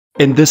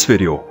In this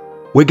video,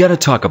 we're gonna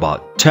talk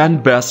about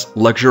 10 best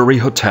luxury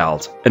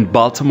hotels in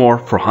Baltimore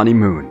for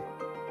honeymoon.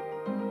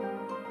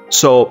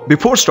 So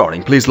before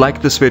starting, please like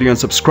this video and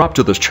subscribe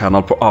to this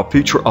channel for our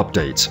future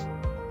updates.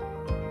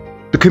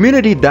 The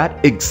community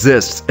that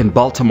exists in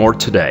Baltimore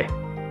today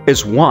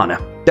is one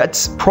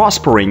that's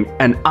prospering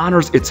and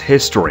honors its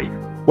history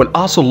while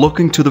also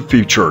looking to the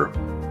future.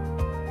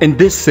 In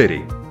this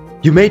city,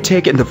 you may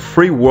take in the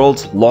free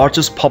world's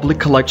largest public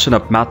collection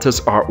of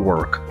Matisse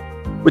artwork,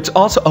 which is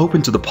also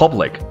open to the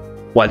public,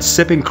 while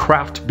sipping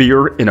craft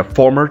beer in a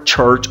former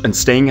church and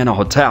staying in a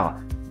hotel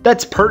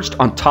that's perched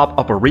on top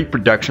of a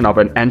reproduction of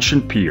an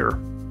ancient pier.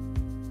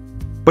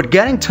 But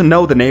getting to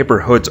know the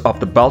neighborhoods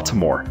of the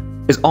Baltimore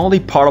is only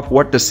part of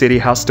what the city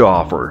has to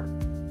offer.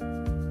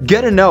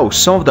 Get to know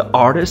some of the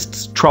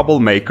artists,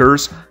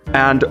 troublemakers,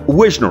 and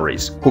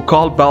visionaries who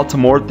call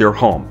Baltimore their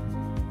home.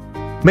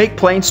 Make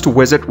plans to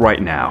visit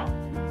right now.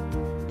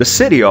 The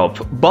city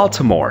of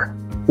Baltimore,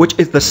 which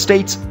is the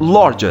state's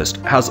largest,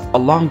 has a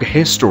long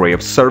history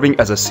of serving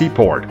as a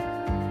seaport.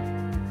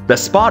 The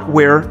spot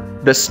where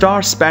the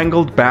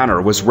Star-Spangled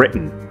Banner was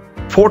written,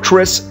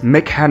 Fortress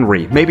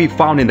McHenry, may be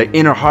found in the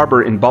Inner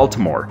Harbor in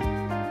Baltimore.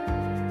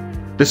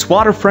 This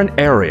waterfront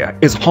area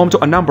is home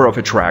to a number of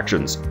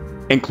attractions,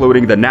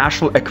 including the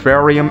National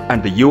Aquarium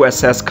and the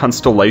USS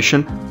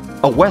Constellation,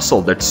 a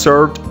vessel that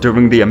served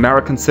during the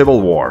American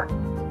Civil War.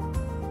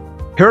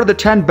 Here are the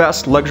 10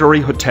 best luxury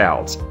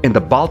hotels in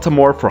the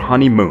Baltimore for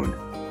honeymoon.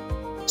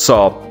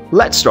 So,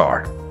 let's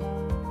start.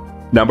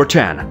 Number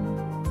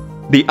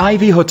 10. The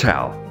Ivy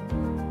Hotel.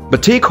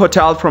 Boutique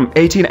hotel from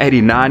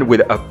 1889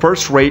 with a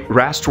first-rate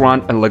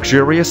restaurant and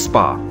luxurious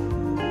spa.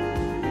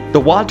 The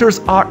Walters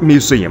Art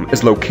Museum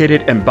is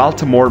located in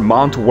Baltimore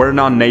Mount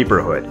Vernon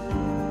neighborhood,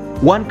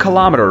 1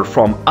 kilometer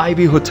from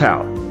Ivy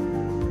Hotel.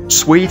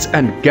 Suites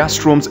and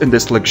guest rooms in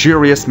this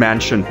luxurious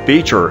mansion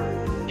feature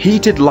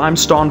heated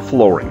limestone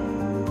flooring,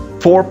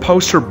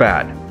 4-poster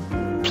bed,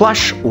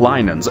 plush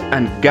linens,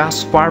 and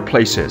gas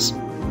fireplaces.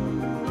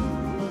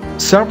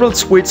 Several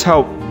suites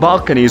have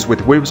balconies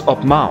with views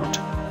of Mount.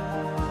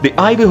 The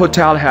Ivy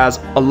Hotel has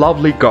a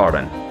lovely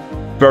garden,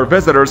 where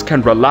visitors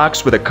can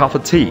relax with a cup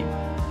of tea.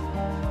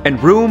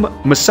 And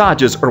room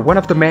massages are one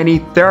of the many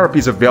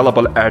therapies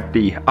available at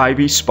the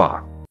Ivy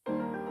Spa.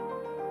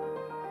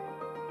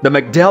 The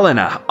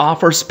Magdalena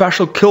offers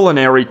special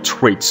culinary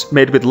treats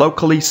made with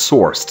locally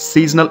sourced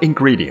seasonal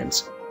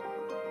ingredients.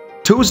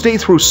 Tuesday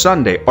through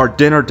Sunday are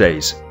dinner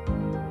days.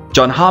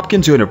 Johns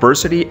Hopkins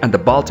University and the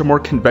Baltimore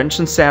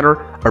Convention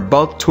Center are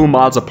both 2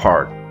 miles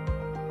apart.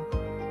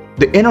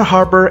 The Inner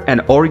Harbor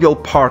and Oriole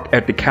Park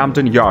at the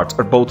Camden Yards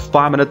are both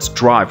 5 minutes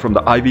drive from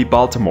the Ivy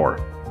Baltimore.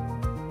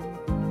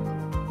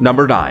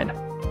 Number 9.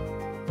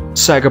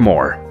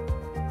 Sagamore.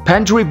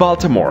 Pendry,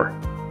 Baltimore.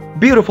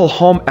 Beautiful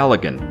home,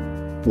 elegant.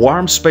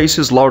 Warm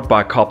spaces loved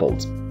by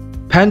couples.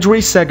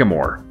 Pendry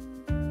Sagamore.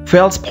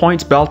 Fells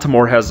Point,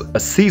 Baltimore has a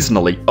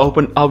seasonally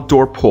open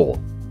outdoor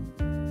pool.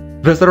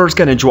 Visitors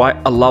can enjoy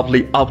a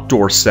lovely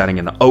outdoor setting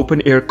in the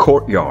open-air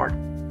courtyard,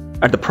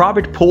 and the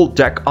private pool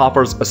deck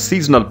offers a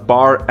seasonal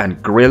bar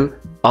and grill,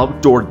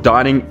 outdoor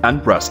dining,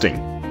 and resting.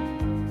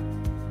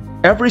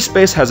 Every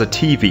space has a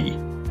TV.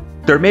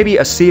 There may be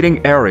a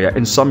seating area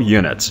in some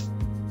units.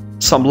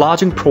 Some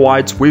lodging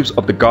provides views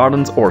of the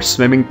gardens or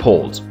swimming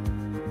pools.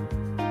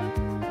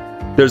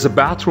 There's a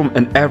bathroom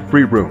in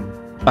every room,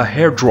 a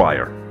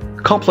hairdryer,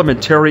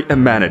 complimentary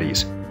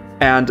amenities,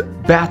 and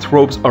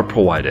bathrobes are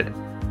provided.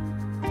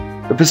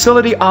 The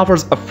facility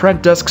offers a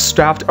front desk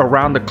staffed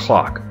around the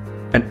clock,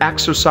 an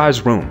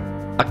exercise room,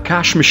 a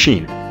cash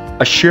machine,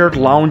 a shared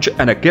lounge,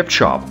 and a gift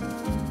shop.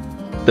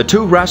 The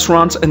 2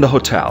 restaurants in the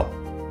hotel,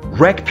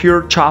 Wreck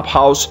Pure Chop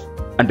House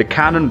and the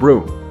Cannon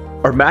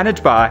Room, are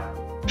managed by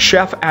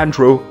Chef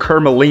Andrew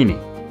Kermelini.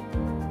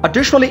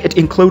 Additionally, it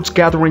includes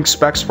gathering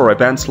specs for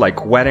events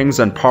like weddings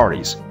and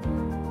parties.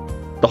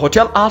 The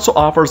hotel also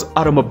offers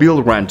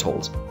automobile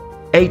rentals,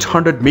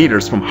 800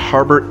 meters from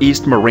Harbor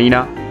East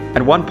Marina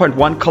and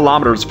 1.1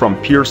 kilometers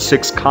from Pier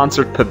 6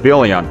 Concert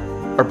Pavilion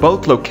are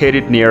both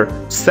located near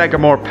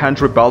Sagamore,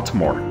 Pendry,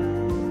 Baltimore.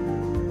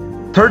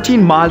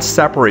 13 miles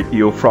separate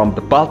you from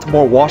the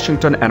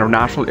Baltimore-Washington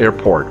International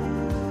Airport.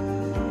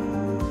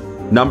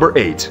 Number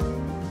 8.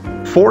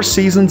 Four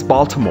Seasons,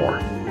 Baltimore.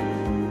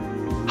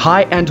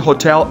 High-end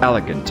hotel,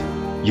 elegant,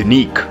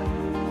 unique.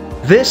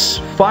 This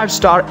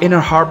 5-star Inner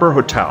Harbor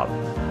hotel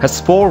has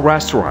 4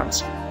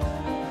 restaurants,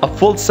 a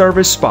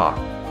full-service spa,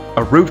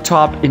 a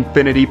rooftop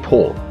infinity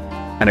pool,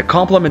 and a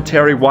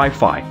complimentary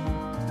Wi-Fi.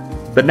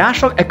 The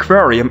National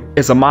Aquarium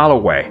is a mile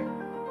away.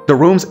 The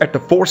rooms at the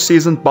Four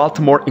Seasons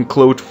Baltimore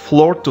include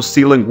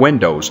floor-to-ceiling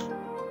windows,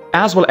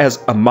 as well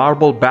as a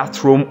marble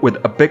bathroom with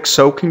a big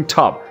soaking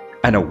tub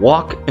and a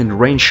walk-in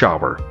rain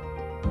shower.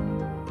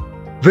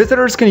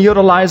 Visitors can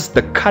utilize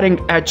the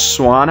cutting-edge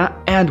sauna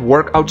and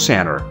workout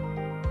center.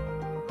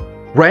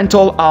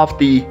 Rental of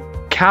the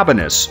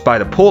cabins by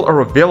the pool are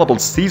available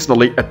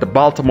seasonally at the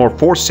Baltimore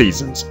Four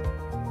Seasons.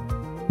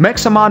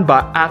 Mexamon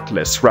by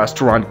Atlas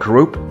Restaurant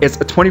Group is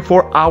a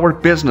 24-hour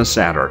business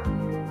center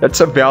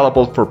that's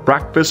available for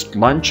breakfast,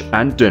 lunch,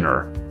 and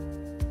dinner.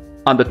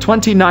 On the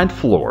 29th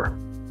floor,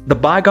 the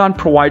Bygone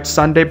provides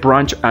Sunday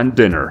brunch and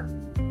dinner.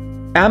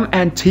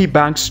 M&T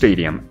Bank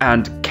Stadium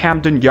and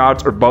Camden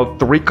Yards are both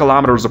 3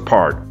 kilometers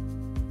apart.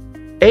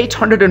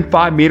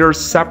 805 meters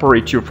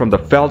separate you from the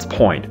Fells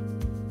Point.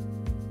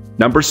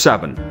 Number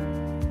 7.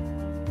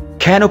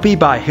 Canopy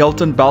by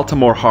Hilton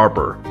Baltimore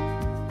Harbor.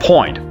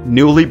 Point,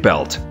 newly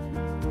built.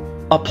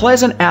 A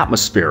pleasant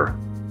atmosphere,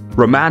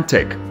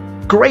 romantic,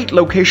 great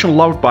location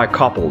loved by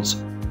couples.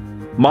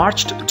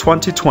 March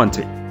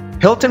 2020.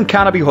 Hilton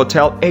Canopy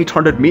Hotel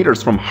 800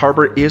 meters from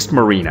Harbor East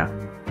Marina.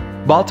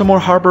 Baltimore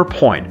Harbor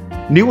Point,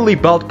 newly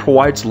built,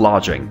 provides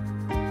lodging.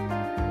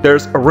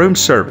 There's a room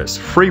service,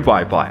 free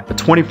Wi-Fi, a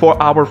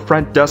 24-hour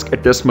front desk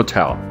at this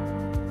motel.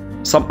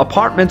 Some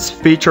apartments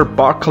feature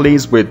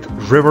balconies with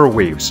river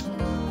views.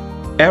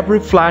 Every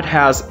flat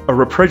has a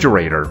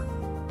refrigerator.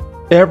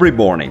 Every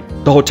morning,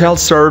 the hotel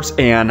serves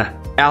an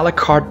a la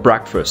carte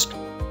breakfast.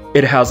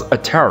 It has a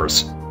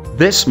terrace.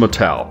 This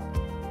motel.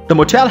 The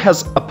motel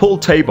has a pool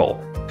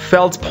table,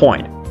 Fells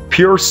Point,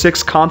 Pier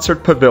 6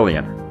 concert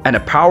pavilion, and a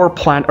power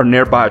plant are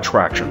nearby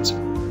attractions.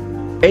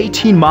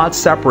 18 miles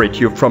separate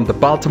you from the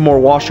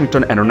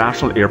Baltimore-Washington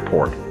International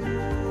Airport.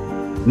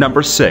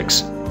 Number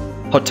 6.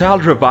 Hotel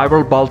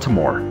Revival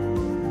Baltimore.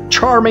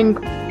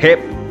 Charming, hip,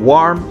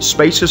 warm,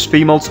 spacious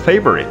female's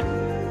favorite.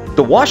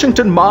 The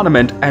Washington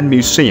Monument and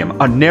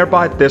Museum are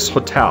nearby this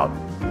hotel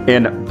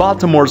in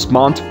Baltimore's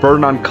Mount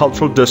Vernon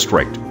Cultural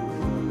District.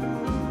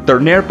 There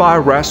are nearby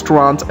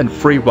restaurants and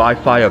free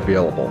Wi-Fi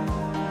available.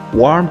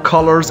 Warm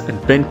colors and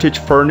vintage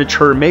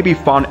furniture may be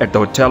found at the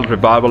Hotel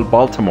Revival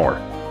Baltimore.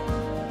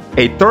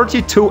 A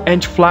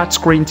 32-inch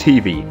flat-screen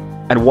TV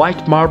and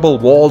white marble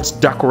walls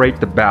decorate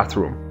the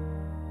bathroom.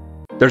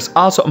 There's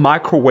also a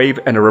microwave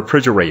and a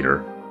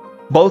refrigerator.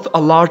 Both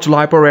a large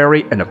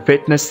library and a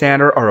fitness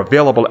center are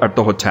available at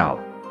the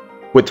hotel,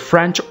 with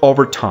French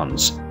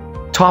overtones.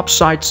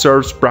 Topside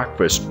serves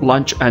breakfast,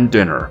 lunch, and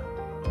dinner.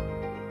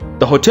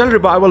 The Hotel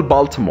Revival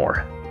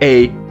Baltimore,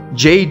 a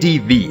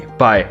JDV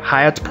by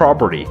Hyatt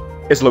property,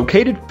 is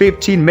located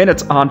 15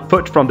 minutes on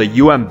foot from the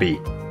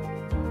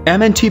UMB.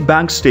 M&T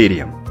Bank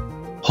Stadium,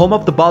 home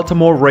of the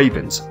Baltimore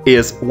Ravens,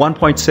 is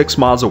 1.6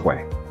 miles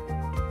away.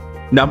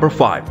 Number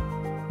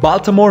 5.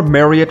 Baltimore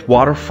Marriott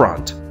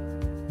Waterfront.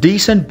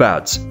 Decent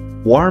beds,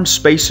 warm,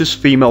 spacious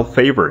female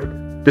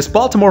favorite. This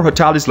Baltimore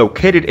hotel is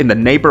located in the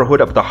neighborhood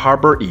of the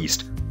Harbor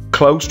East,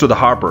 close to the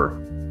harbor.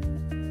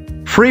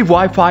 Free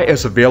Wi-Fi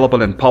is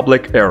available in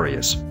public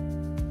areas.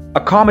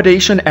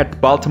 Accommodation at the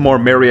Baltimore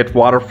Marriott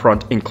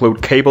Waterfront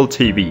include cable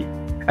TV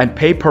and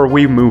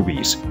pay-per-view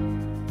movies.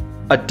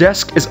 A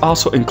desk is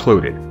also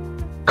included.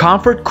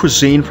 Comfort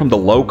cuisine from the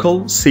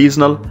local,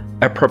 seasonal,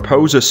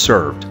 apropos is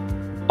served.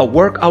 A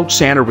workout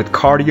center with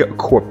cardio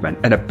equipment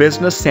and a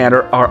business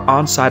center are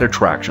on-site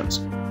attractions.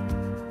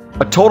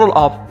 A total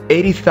of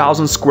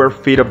 80,000 square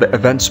feet of the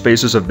event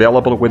space is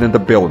available within the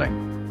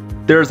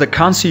building. There is a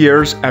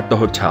concierge at the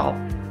hotel.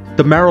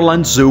 The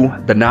Maryland Zoo,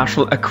 the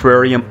National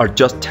Aquarium are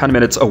just 10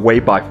 minutes away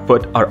by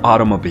foot or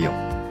automobile.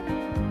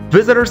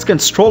 Visitors can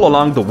stroll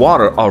along the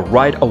water or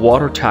ride a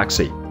water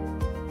taxi.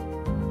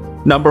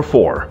 Number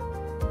 4.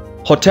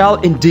 Hotel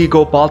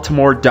Indigo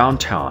Baltimore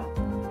Downtown.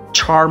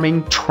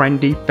 Charming,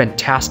 trendy,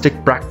 fantastic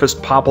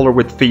breakfast popular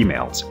with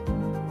females.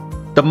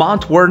 The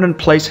Mount Vernon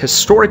Place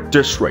Historic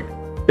District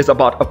is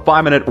about a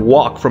 5-minute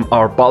walk from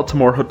our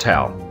Baltimore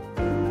hotel.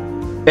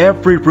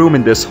 Every room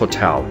in this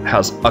hotel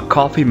has a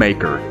coffee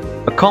maker,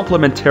 a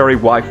complimentary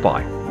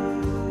Wi-Fi.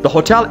 The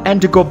Hotel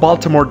Indigo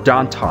Baltimore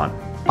Downtown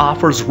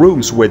offers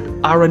rooms with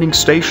ironing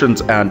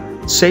stations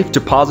and safe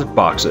deposit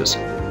boxes.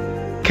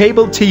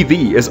 Cable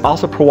TV is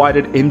also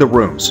provided in the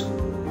rooms.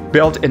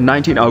 Built in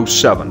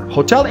 1907,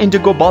 Hotel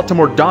Indigo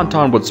Baltimore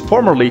Downtown was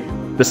formerly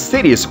the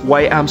city's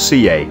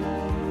YMCA.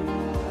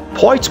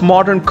 Poit's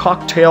Modern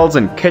Cocktails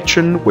and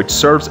Kitchen, which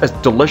serves as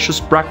delicious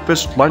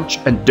breakfast, lunch,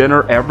 and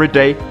dinner every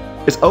day,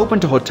 is open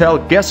to hotel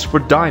guests for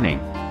dining.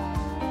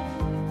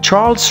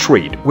 Charles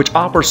Street, which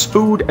offers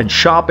food and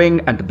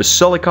shopping, and the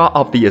Basilica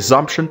of the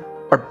Assumption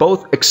are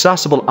both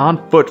accessible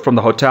on foot from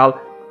the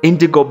Hotel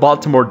Indigo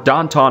Baltimore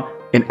Downtown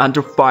in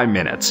under 5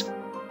 minutes.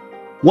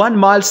 1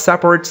 mile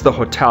separates the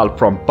hotel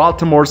from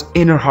Baltimore's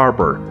Inner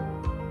Harbor.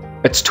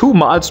 It's 2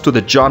 miles to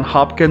the Johns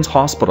Hopkins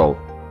Hospital.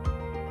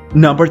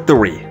 Number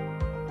 3.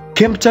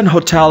 Kimpton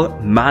Hotel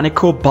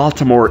Manico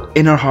Baltimore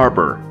Inner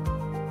Harbor.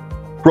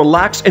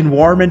 Relaxed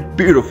environment,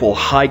 beautiful,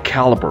 high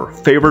caliber,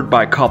 favored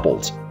by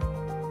couples.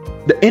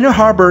 The Inner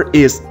Harbor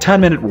is a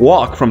 10-minute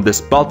walk from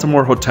this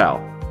Baltimore hotel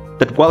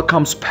that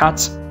welcomes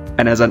pets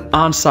and has an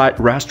on-site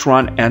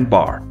restaurant and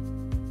bar.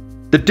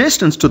 The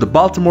distance to the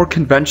Baltimore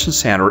Convention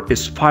Center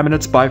is 5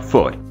 minutes by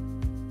foot.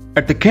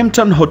 At the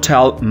Kimpton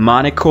Hotel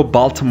Manico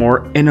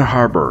Baltimore Inner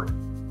Harbor,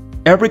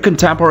 every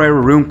contemporary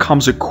room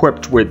comes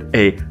equipped with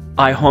a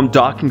iHome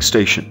docking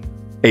station,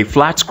 a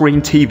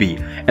flat-screen TV,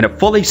 and a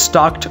fully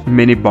stocked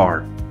mini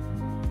bar.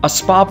 A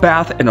spa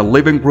bath and a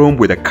living room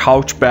with a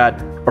couch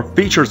bed are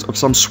features of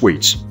some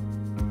suites.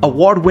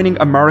 Award-winning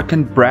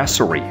American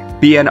Brasserie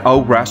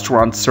B&O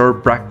restaurants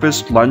serve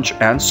breakfast, lunch,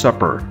 and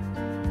supper.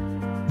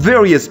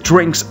 Various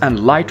drinks and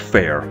light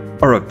fare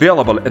are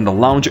available in the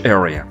lounge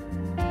area.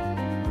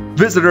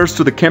 Visitors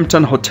to the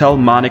Kimpton Hotel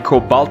Monaco,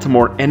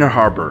 Baltimore Inner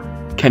Harbor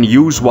can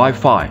use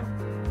Wi-Fi.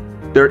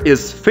 There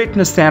is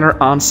fitness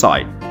center on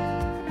site.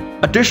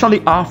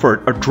 Additionally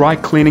offered are dry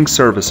cleaning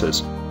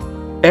services.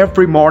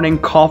 Every morning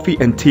coffee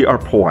and tea are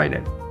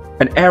provided,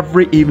 and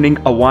every evening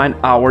a wine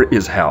hour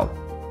is held.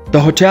 The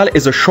hotel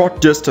is a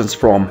short distance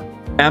from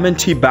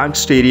M&T Bank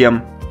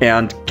Stadium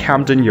and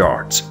Camden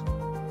Yards.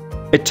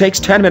 It takes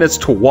 10 minutes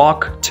to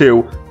walk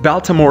to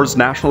Baltimore's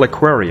National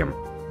Aquarium.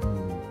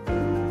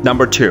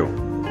 Number 2.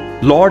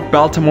 Lord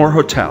Baltimore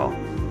Hotel.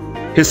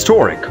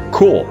 Historic,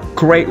 cool,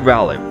 great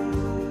value.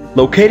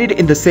 Located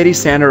in the city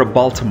center of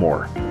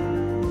Baltimore,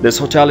 this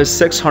hotel is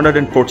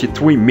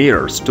 643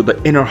 meters to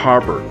the inner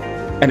harbor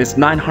and is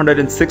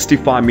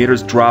 965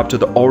 meters drive to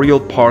the Oriole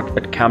Park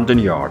at Camden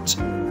Yards.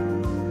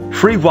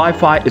 Free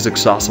Wi-Fi is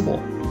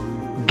accessible.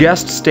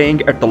 Guests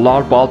staying at the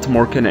Lord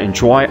Baltimore can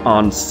enjoy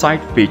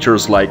on-site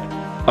features like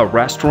a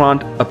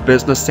restaurant, a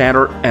business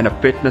center, and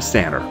a fitness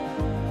center.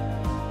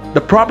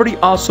 The property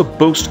also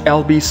boasts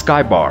LB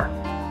Sky Bar,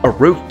 a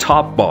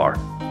rooftop bar,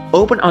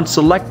 open on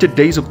selected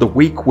days of the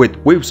week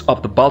with views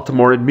of the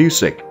Baltimore and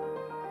music.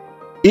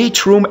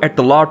 Each room at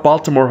the Lord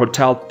Baltimore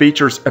Hotel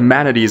features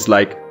amenities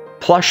like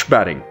plush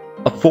bedding,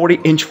 a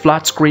 40-inch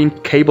flat-screen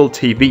cable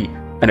TV,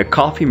 and a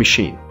coffee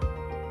machine.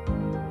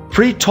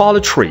 Free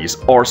toiletries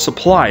are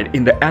supplied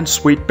in the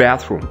en-suite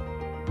bathroom.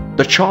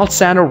 The Charles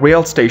Center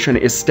rail station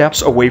is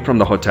steps away from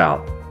the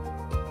hotel.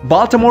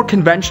 Baltimore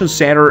Convention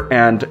Center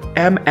and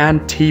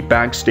M&T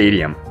Bank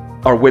Stadium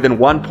are within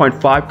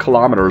 1.5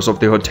 kilometers of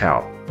the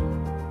hotel.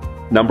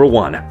 Number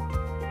 1.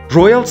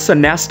 Royal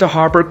Sonesta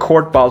Harbor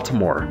Court,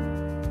 Baltimore.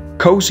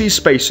 Cozy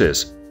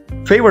spaces,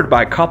 favored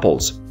by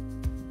couples.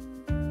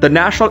 The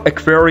National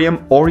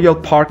Aquarium, Oriole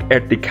Park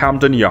at the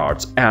Camden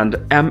Yards, and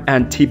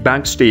M&T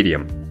Bank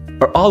Stadium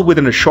are all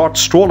within a short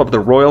stroll of the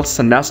Royal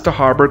Sonesta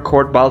Harbor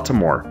Court,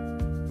 Baltimore.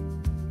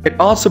 It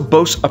also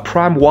boasts a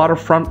prime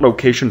waterfront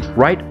location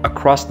right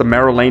across the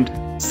Maryland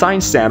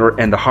Science Center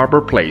and the Harbor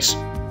Place.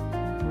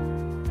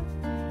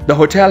 The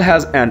hotel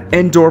has an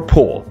indoor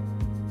pool,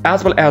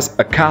 as well as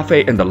a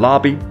cafe in the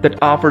lobby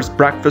that offers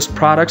breakfast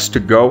products to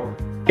go.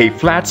 A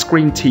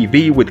flat-screen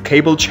TV with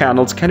cable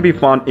channels can be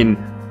found in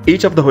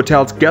each of the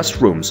hotel's guest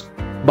rooms,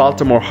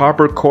 Baltimore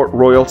Harbor Court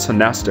Royal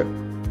Sonesta.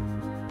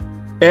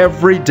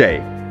 Every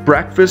day,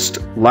 breakfast,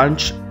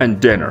 lunch,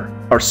 and dinner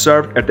are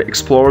served at the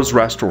Explorers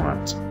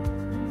Restaurant.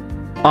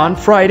 On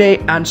Friday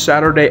and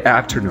Saturday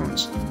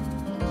afternoons,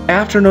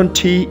 afternoon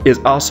tea is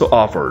also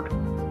offered.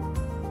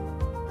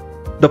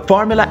 The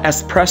Formula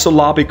Espresso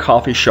Lobby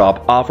Coffee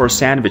Shop offers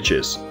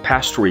sandwiches,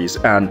 pastries,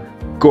 and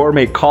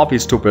gourmet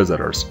coffees to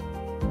visitors.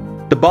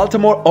 The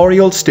Baltimore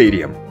Oriole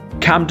Stadium,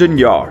 Camden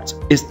Yards,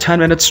 is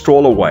 10-minute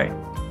stroll away.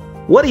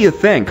 What do you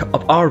think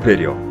of our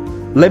video?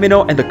 Let me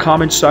know in the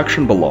comment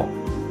section below.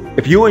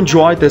 If you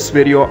enjoyed this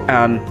video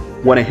and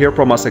want to hear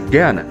from us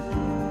again,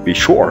 be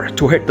sure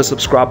to hit the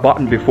subscribe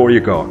button before you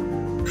go.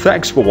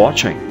 Thanks for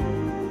watching.